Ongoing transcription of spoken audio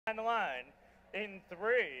line in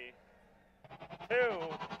 3, 2,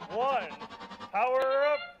 1. Power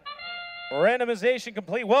up. Randomization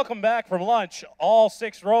complete. Welcome back from lunch. All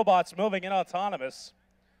 6 robots moving in autonomous.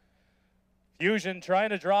 Fusion trying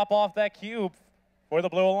to drop off that cube for the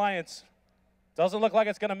Blue Alliance. Doesn't look like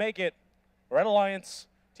it's going to make it. Red Alliance,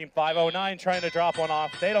 Team 509 trying to drop one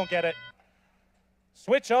off. They don't get it.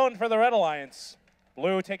 Switch owned for the Red Alliance.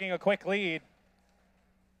 Blue taking a quick lead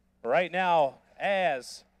right now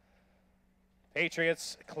as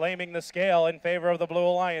Patriots claiming the scale in favor of the Blue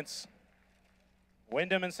Alliance.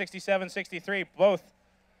 Wyndham and 67-63 both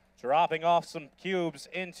dropping off some cubes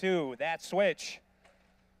into that switch.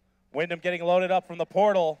 Wyndham getting loaded up from the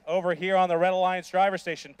portal over here on the Red Alliance driver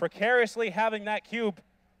station, precariously having that cube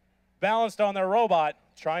balanced on their robot,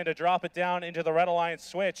 trying to drop it down into the Red Alliance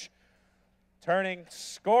switch. Turning,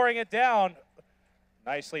 scoring it down.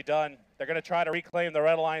 Nicely done. They're going to try to reclaim the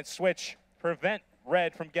Red Alliance switch, prevent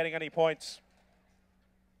Red from getting any points.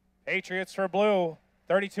 Patriots for Blue,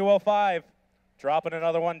 32:05. Dropping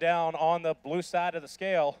another one down on the blue side of the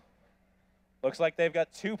scale. Looks like they've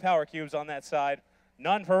got 2 power cubes on that side.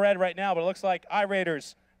 None for Red right now, but it looks like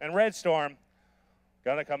iRaiders and Red Storm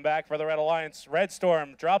gonna come back for the Red Alliance. Red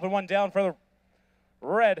Storm dropping one down for the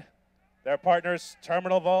Red. Their partners,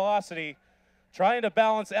 Terminal Velocity, trying to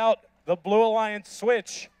balance out the Blue Alliance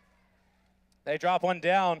switch. They drop one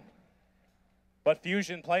down, but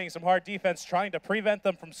Fusion playing some hard defense, trying to prevent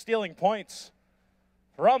them from stealing points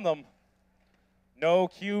from them. No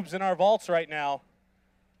cubes in our vaults right now.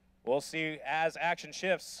 We'll see as action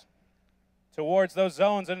shifts towards those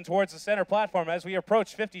zones and towards the center platform as we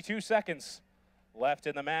approach 52 seconds left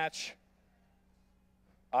in the match.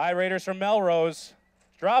 iRaiders from Melrose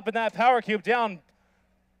dropping that power cube down,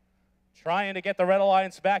 trying to get the Red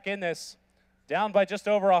Alliance back in this. Down by just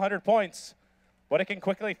over 100 points, but it can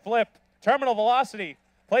quickly flip. Terminal Velocity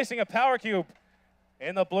placing a power cube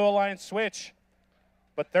in the Blue Alliance switch.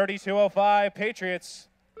 But 32:05, Patriots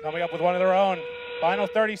coming up with one of their own. Final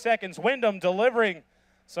 30 seconds. Wyndham delivering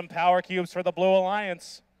some power cubes for the Blue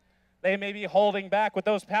Alliance. They may be holding back with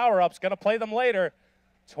those power-ups. Going to play them later.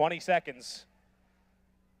 20 seconds.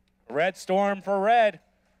 Red Storm for Red.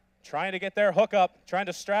 Trying to get their hookup. Trying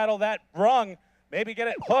to straddle that rung. Maybe get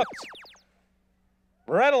it hooked.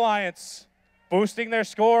 Red Alliance boosting their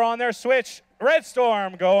score on their switch. Red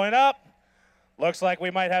Storm going up. Looks like we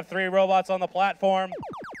might have 3 robots on the platform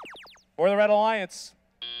for the Red Alliance.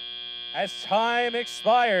 As time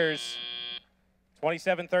expires,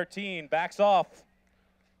 27-13 backs off.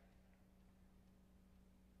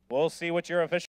 We'll see what your official